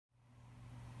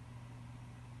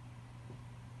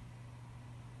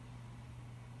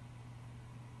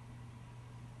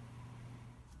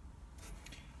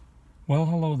Well,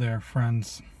 hello there,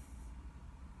 friends.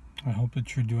 I hope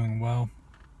that you're doing well.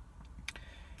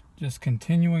 Just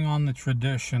continuing on the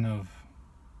tradition of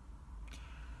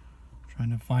trying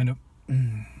to find a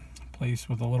place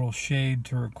with a little shade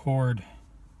to record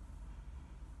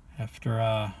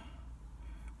after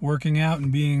working out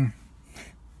and being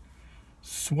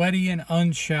sweaty and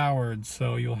unshowered,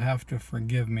 so you'll have to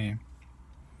forgive me.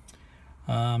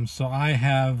 So I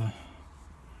have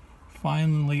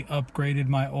finally upgraded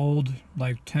my old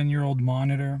 10-year-old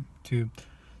monitor to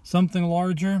something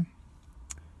larger.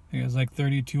 I think it's like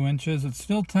 32 inches. It's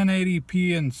still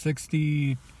 1080p and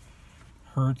 60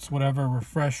 hertz whatever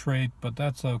refresh rate, but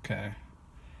that's okay.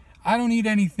 I don't need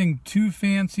anything too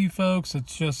fancy, folks.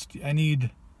 It's just I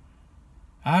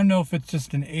don't know if it's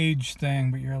just an age thing,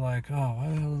 but you're like, oh,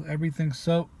 well, everything's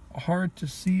so hard to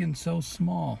see and so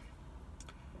small.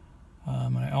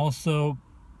 And I also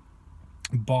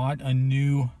bought a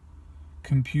new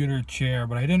computer chair,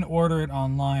 but I didn't order it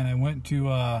online. I went to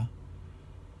a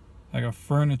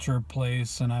furniture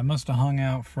place, and I must have hung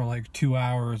out for 2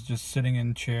 hours just sitting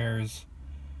in chairs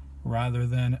rather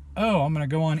than, I'm gonna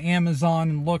go on Amazon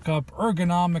and look up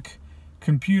ergonomic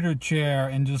computer chair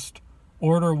and just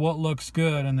order what looks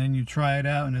good, and then you try it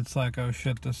out and it's like, oh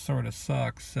shit, this sort of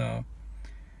sucks. So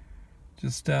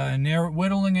just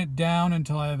whittling it down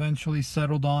until I eventually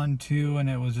settled on two, and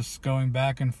it was just going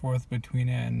back and forth between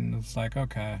it, and it's like,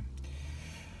 okay,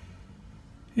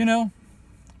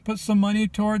 put some money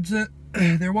towards it.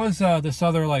 There was this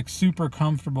other super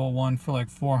comfortable one for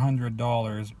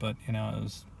 $400, but it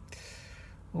was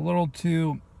a little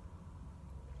too,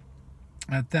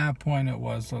 at that point it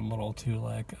was a little too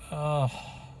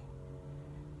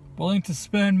willing to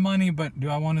spend money, but do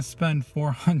I want to spend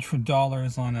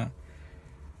 $400 on a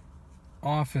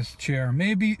office chair?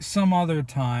 Maybe some other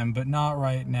time, but not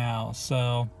right now.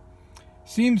 So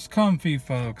seems comfy,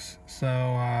 folks. So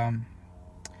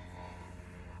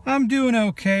I'm doing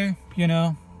okay. You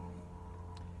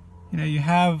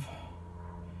have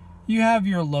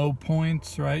your low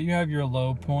points, right? You have your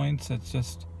low points. It's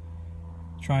just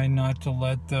trying not to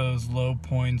let those low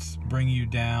points bring you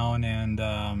down and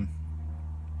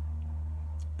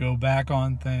go back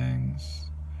on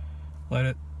things.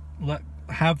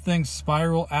 Have things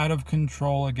spiral out of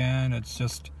control again. It's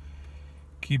just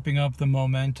keeping up the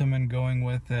momentum and going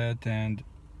with it and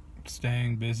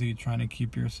staying busy, trying to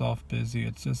keep yourself busy.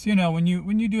 It's just, when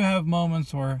you do have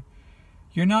moments where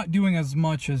you're not doing as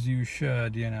much as you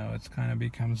should, it's kind of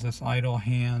becomes this idle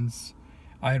hands,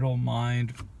 idle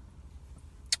mind.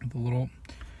 The little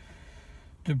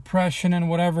depression and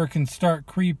whatever can start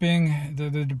creeping. The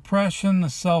depression, the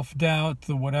self-doubt,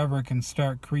 the whatever can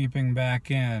start creeping back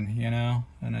in,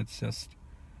 and it's just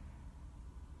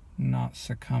not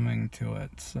succumbing to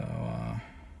it. So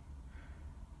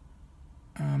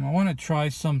I want to try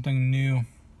something new,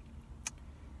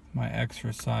 my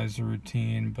exercise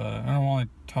routine, but I don't want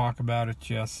to talk about it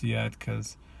just yet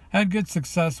because I had good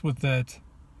success with it,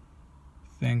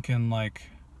 thinking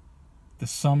the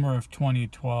summer of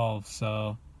 2012,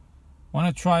 so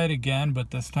want to try it again, but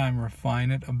this time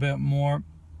refine it a bit more.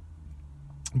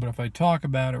 But if I talk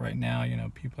about it right now,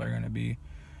 people are going to be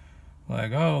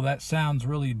like, oh, that sounds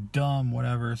really dumb,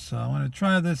 whatever. So I want to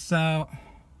try this out,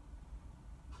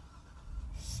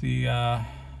 see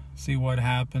what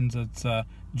happens. It's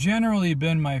generally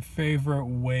been my favorite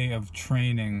way of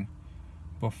training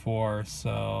before,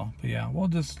 so, but yeah, we'll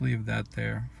just leave that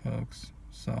there, folks.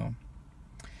 So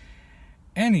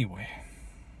anyway,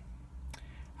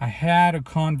 I had a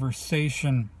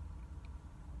conversation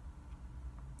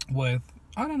with,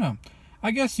 I don't know,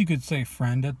 I guess you could say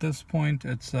friend at this point.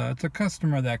 It's a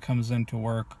customer that comes into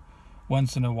work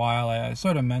once in a while. I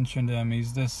sort of mentioned him.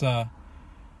 He's this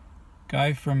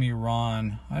guy from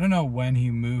Iran. I don't know when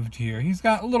he moved here. He's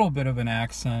got a little bit of an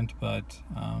accent, but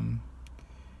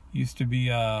used to be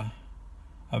a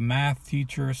math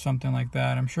teacher or something like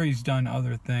that. I'm sure he's done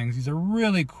other things. He's a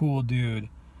really cool dude.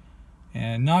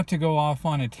 And not to go off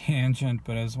on a tangent,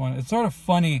 but it's sort of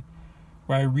funny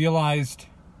where I realized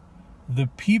the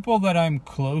people that I'm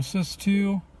closest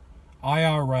to,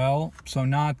 IRL, so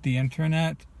not the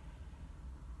internet,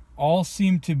 all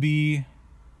seem to be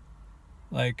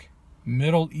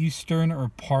Middle Eastern or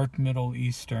part Middle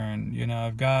Eastern.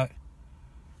 I've got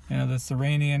this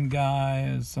Iranian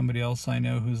guy, somebody else I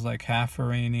know who's half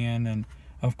Iranian, and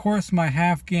of course my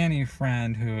Afghani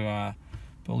friend who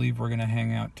believe we're gonna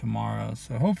hang out tomorrow,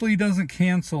 so hopefully he doesn't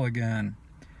cancel again.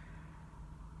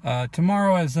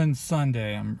 Tomorrow as in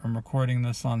Sunday. I'm recording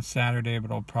this on Saturday,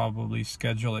 but I'll probably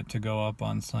schedule it to go up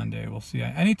on Sunday. We'll see.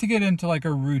 I need to get into a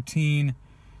routine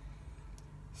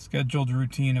scheduled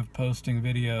routine of posting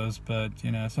videos, but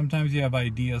you know, sometimes you have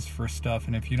ideas for stuff,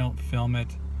 and if you don't film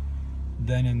it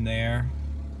then and there,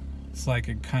 it's like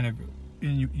it kind of,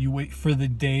 you wait for the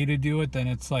day to do it, then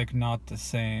it's like not the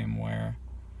same, where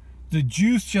the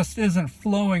juice just isn't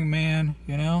flowing, man,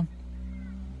 you know?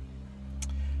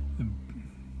 The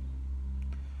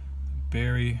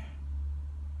berry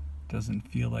doesn't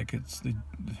feel like the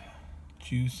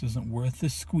juice isn't worth the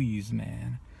squeeze,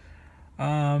 man.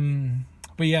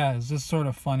 But yeah, it's just sort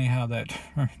of funny how that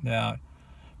turned out.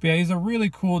 But yeah, he's a really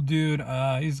cool dude.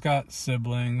 He's got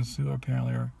siblings who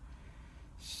apparently are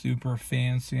super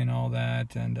fancy and all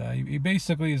that, and he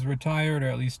basically is retired, or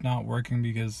at least not working,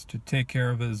 because to take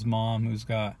care of his mom, who's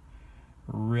got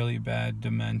really bad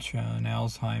dementia and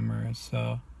Alzheimer's.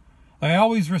 So I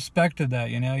always respected that,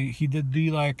 you know. He did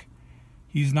the, like,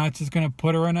 he's not just gonna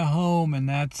put her in a home and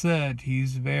that's it.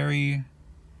 He's very,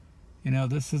 you know,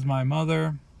 this is my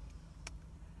mother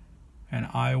and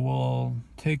I will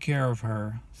take care of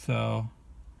her. So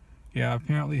yeah,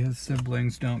 apparently his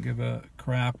siblings don't give a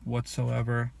crap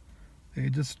whatsoever. They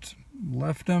just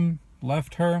left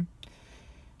her,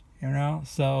 you know.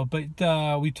 So,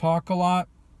 but we talk a lot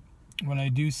when I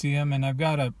do see him, and I've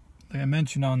got like I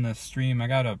mentioned on the stream, I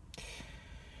gotta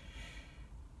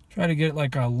try to get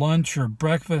like a lunch or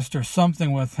breakfast or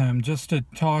something with him, just to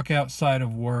talk outside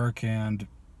of work and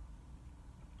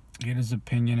get his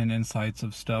opinion and insights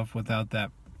of stuff without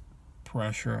that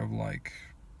pressure of like,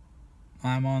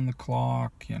 I'm on the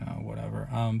clock, you know, whatever.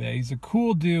 But yeah, he's a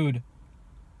cool dude.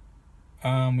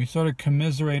 We sort of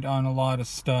commiserate on a lot of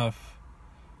stuff.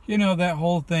 You know, that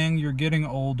whole thing, you're getting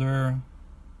older,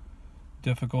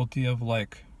 difficulty of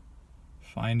like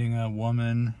finding a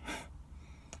woman,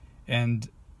 and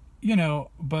you know,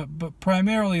 but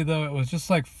primarily though, it was just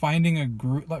like finding a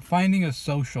group, like finding a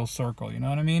social circle, you know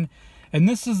what I mean? And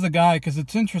this is the guy, because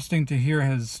it's interesting to hear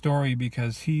his story,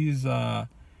 because he's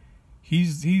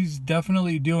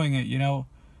definitely doing it, you know.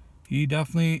 He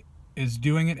definitely is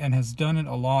doing it and has done it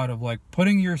a lot, of like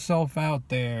putting yourself out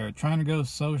there, trying to go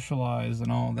socialize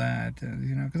and all that,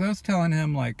 you know, because I was telling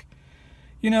him, like,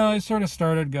 you know, I sort of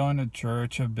started going to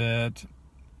church a bit,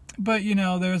 but you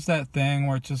know, there's that thing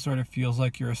where it just sort of feels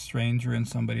like you're a stranger in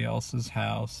somebody else's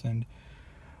house, and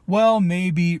well,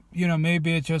 maybe, you know,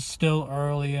 maybe it's just still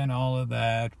early and all of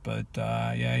that, but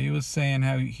yeah, he was saying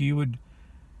how he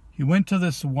went to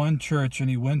this one church, and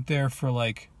he went there for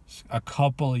like a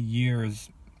couple of years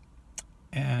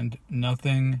and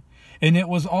nothing, and it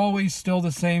was always still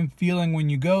the same feeling when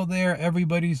you go there.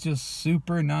 Everybody's just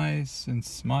super nice and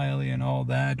smiley and all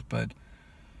that, but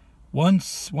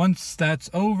once that's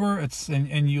over, it's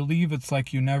and you leave, it's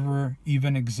like you never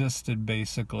even existed,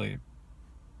 basically.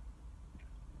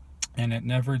 And it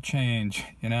never changed,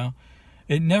 you know?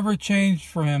 It never changed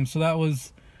for him. So that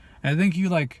was, I think you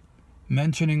like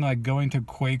mentioning like going to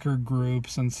Quaker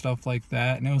groups and stuff like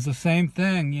that, and it was the same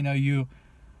thing, you know.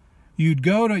 You'd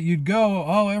go,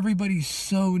 oh, everybody's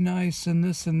so nice and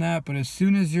this and that, but as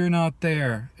soon as you're not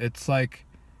there, it's like,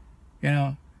 you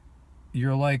know,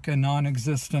 you're like a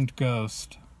non-existent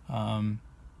ghost.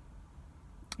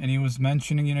 And he was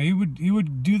mentioning, you know, he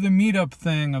would do the meetup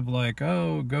thing of like,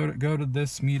 oh, go to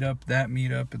this meetup, that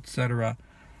meetup, etc.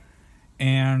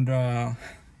 And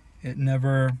it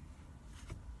never,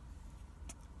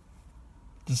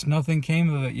 just nothing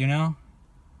came of it, you know.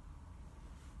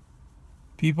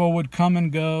 People would come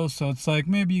and go, so it's like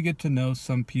maybe you get to know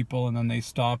some people and then they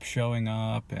stop showing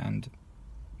up, and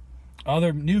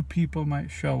other new people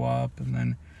might show up, and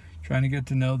then trying to get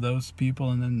to know those people,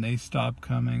 and then they stop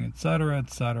coming, etc.,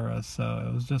 etc. So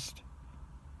it was just,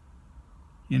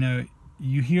 you know,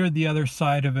 you hear the other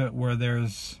side of it, where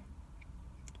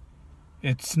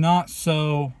it's not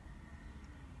so,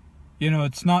 you know,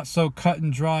 it's not so cut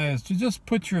and dry as to just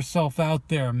put yourself out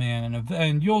there, man,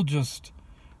 and you'll just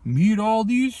meet all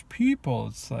these people.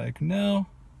 It's like, no,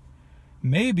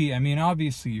 maybe, I mean,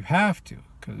 obviously you have to,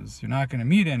 because you're not going to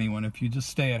meet anyone if you just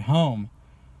stay at home.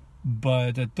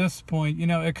 But at this point, you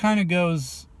know, it kind of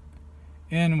goes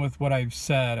in with what I've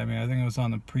said. I mean, I think it was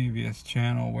on the previous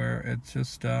channel, where it's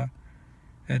just,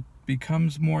 it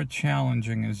becomes more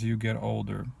challenging as you get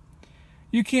older.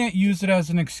 You can't use it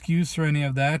as an excuse or any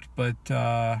of that, but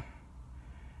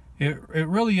it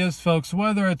really is, folks.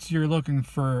 Whether it's you're looking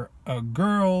for a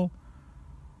girl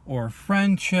or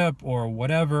friendship or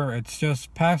whatever, it's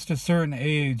just past a certain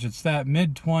age. It's that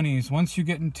mid-20s. Once you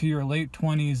get into your late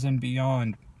 20s and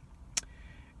beyond,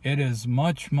 it is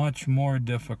much, much more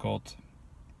difficult.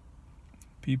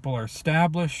 People are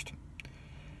established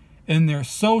in their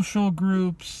social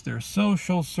groups, their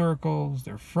social circles,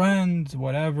 their friends,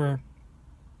 whatever.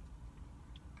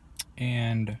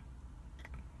 And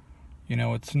You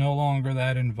know, it's no longer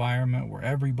that environment where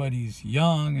everybody's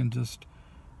young and just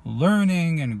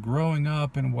learning and growing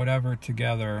up and whatever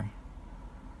together.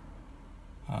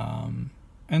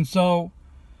 And so,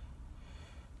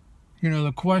 you know,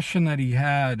 the question that he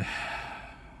had,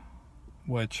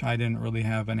 which I didn't really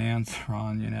have an answer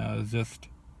on, you know, it was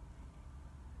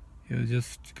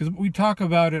just because we talk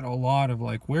about it a lot of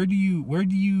like, where do you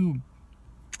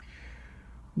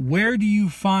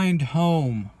find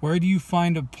home? Where do you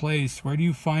find a place? Where do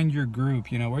you find your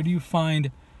group? You know, where do you find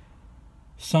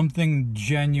something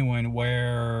genuine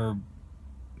where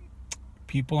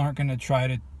people aren't going to try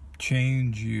to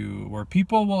change you, or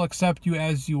people will accept you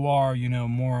as you are, you know,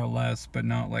 more or less, but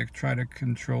not like try to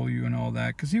control you and all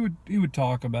that. Because he would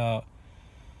talk about,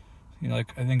 you know,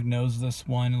 like, I think knows this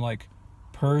one like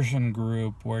Persian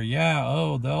group where, yeah,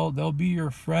 oh, they'll be your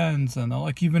friends and they'll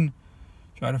like even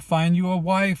try to find you a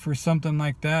wife or something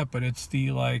like that. But it's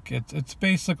the like it's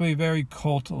basically very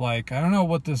cult like. I don't know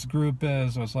what this group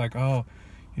is. It's like, oh,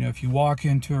 you know, if you walk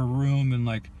into a room and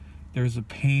like there's a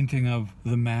painting of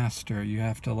the master, you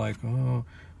have to like, oh,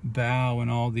 bow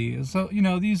and all these. So, you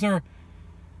know, these are,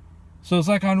 so it's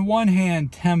like on one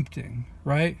hand tempting,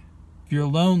 right? If you're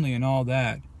lonely and all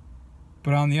that.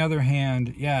 But on the other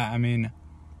hand, yeah, I mean,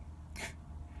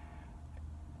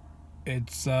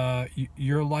 it's,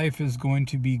 your life is going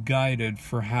to be guided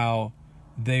for how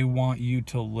they want you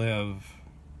to live.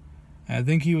 I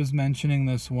think he was mentioning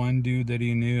this one dude that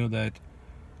he knew that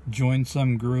joined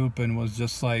some group and was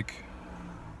just like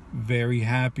very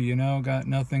happy, you know, got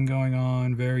nothing going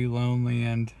on, very lonely.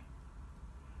 And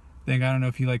I don't know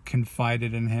if he like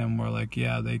confided in him where like,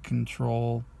 yeah, they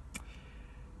control,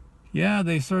 yeah,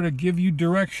 they sort of give you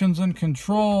directions and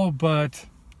control, but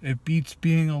it beats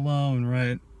being alone,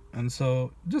 right? And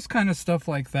so just kind of stuff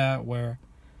like that where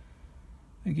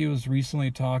I think he was recently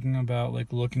talking about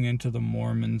like looking into the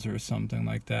Mormons or something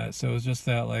like that. So it's just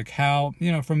that like how,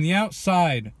 you know, from the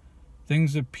outside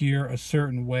things appear a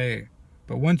certain way,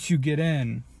 but once you get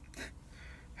in,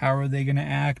 how are they going to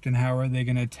act and how are they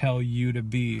going to tell you to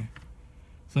be?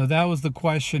 So that was the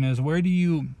question, is where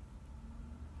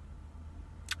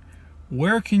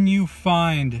can you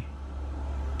find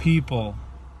people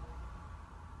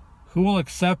who will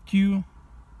accept you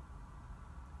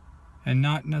and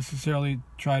not necessarily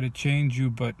try to change you,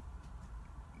 but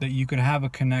that you could have a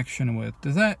connection with?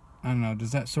 Does that, I don't know,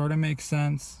 does that sort of make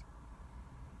sense?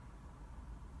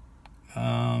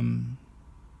 And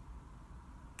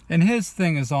his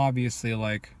thing is obviously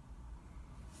like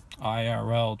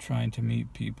IRL, trying to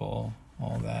meet people,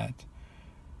 all that.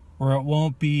 Where it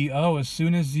won't be, oh, as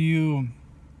soon as you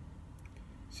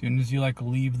like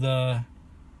leave the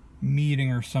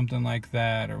meeting or something like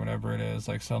that, or whatever it is,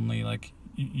 like suddenly like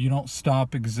you don't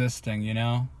stop existing, you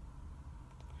know?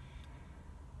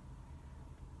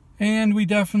 And we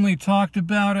definitely talked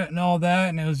about it and all that,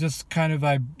 and it was just kind of,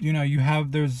 you know,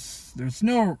 there's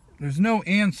no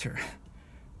answer.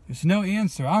 There's no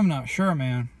answer. I'm not sure,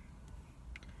 man.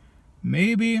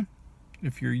 Maybe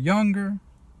if you're younger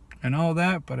and all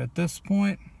that, but at this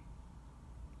point,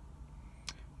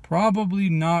 probably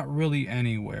not really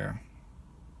anywhere.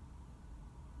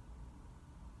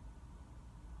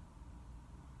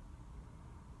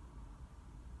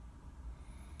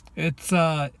 It's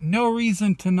no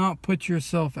reason to not put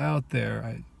yourself out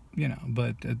there, you know,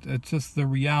 but it's just the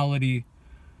reality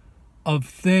of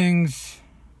things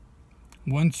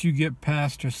once you get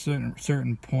past a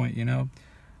certain point, you know.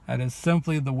 That is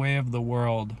simply the way of the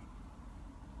world.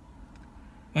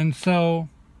 And so,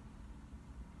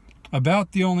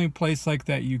 about the only place like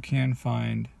that you can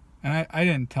find, and I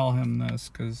didn't tell him this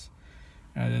because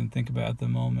I didn't think about it at the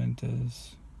moment,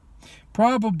 is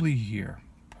probably here.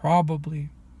 Probably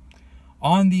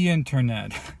on the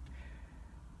internet.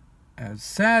 As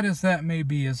sad as that may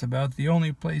be, is about the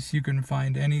only place you can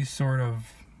find any sort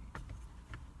of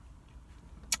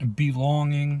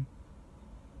belonging,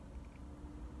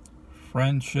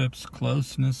 friendships,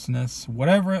 closeness,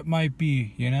 whatever it might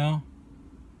be, you know,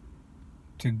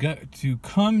 to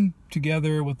come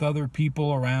together with other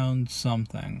people around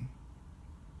something.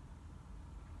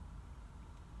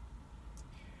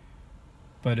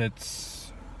 But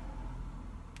it's,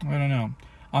 I don't know.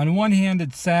 On one hand,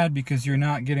 it's sad because you're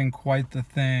not getting quite the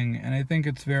thing, and I think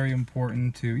it's very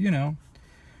important to, you know,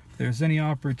 if there's any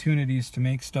opportunities to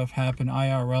make stuff happen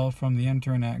IRL from the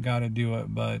internet, gotta do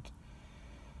it. But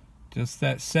just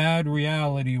that sad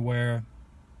reality where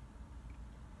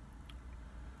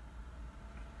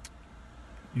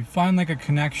you find like a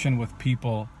connection with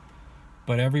people,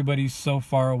 but everybody's so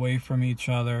far away from each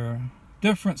other.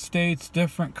 Different states,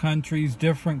 different countries,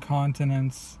 different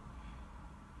continents.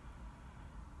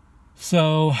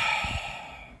 So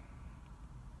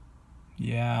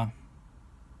Yeah.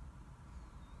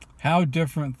 How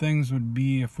different things would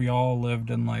be if we all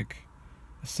lived in like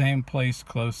the same place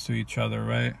close to each other,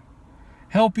 right?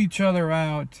 Help each other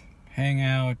out, hang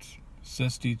out,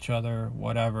 assist each other,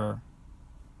 whatever.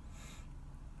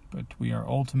 But we are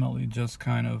ultimately just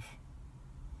kind of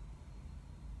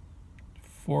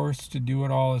forced to do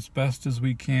it all as best as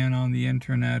we can on the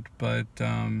internet, but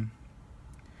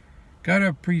gotta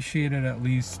appreciate it at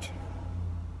least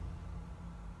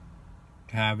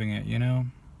having it, you know?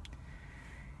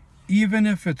 Even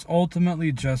if it's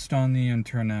ultimately just on the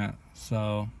internet.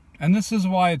 So, and this is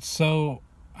why it's so,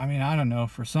 I mean, I don't know,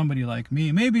 for somebody like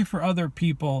me, maybe for other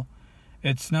people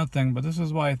it's nothing, but this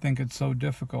is why I think it's so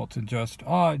difficult to just,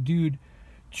 oh, dude,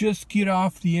 just get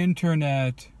off the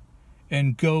internet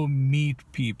and go meet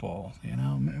people, you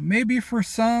know? Maybe for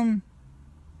some,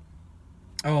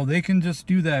 oh, they can just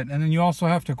do that. And then you also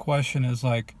have to question is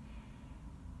like,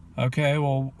 okay,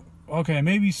 well, okay,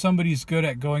 maybe somebody's good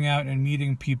at going out and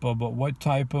meeting people, but what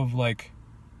type of, like,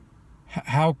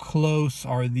 how close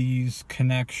are these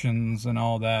connections and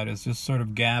all that? Is just sort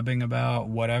of gabbing about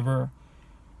whatever,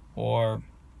 or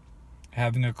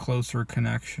having a closer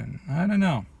connection? I don't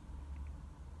know.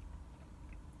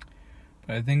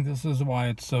 But I think this is why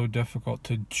it's so difficult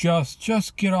to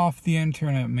just get off the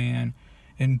internet, man,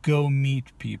 and go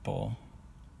meet people.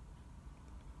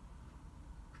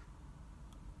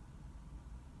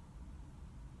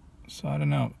 So I don't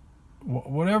know.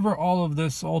 Whatever all of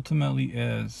this ultimately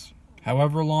is,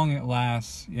 however long it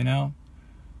lasts, you know,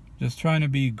 just trying to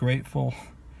be grateful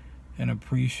and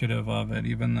appreciative of it,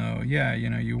 even though, yeah, you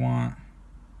know, you want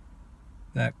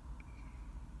that,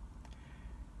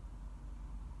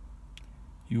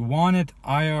 you want it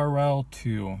IRL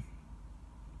too.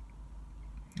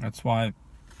 That's why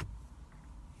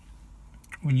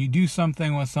when you do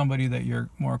something with somebody that you're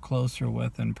more closer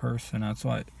with in person, that's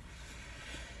why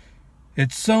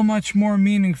it's so much more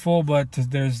meaningful. But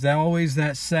there's always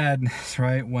that sadness,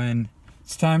 right, when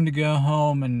it's time to go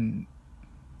home. And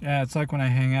yeah, it's like when I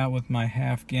hang out with my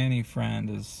Afghani friend,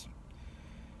 is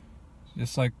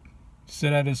just like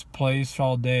sit at his place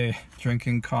all day,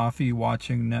 drinking coffee,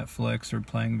 watching Netflix, or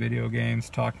playing video games,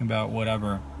 talking about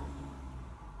whatever.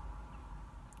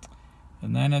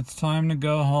 And then it's time to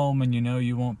go home, and you know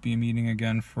you won't be meeting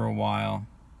again for a while.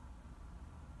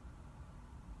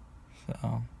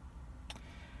 So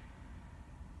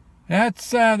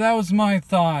that was my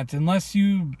thought. Unless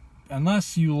you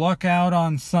luck out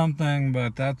on something,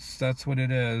 but that's what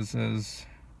it is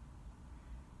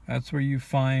that's where you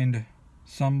find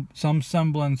some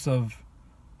semblance of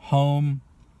home,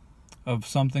 of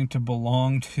something to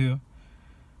belong to,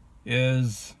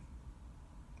 is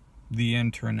the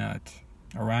internet,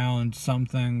 around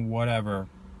something, whatever.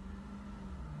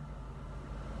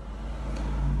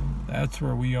 That's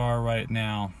where we are right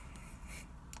now,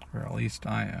 or at least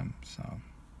I am. So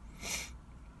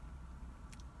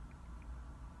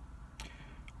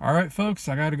all right, folks,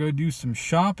 I gotta go do some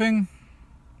shopping,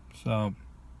 so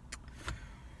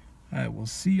I will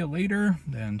see you later.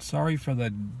 And sorry for the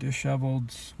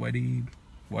disheveled, sweaty,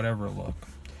 whatever look.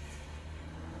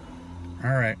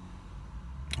 All right,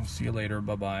 I'll see you later.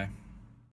 Bye-bye.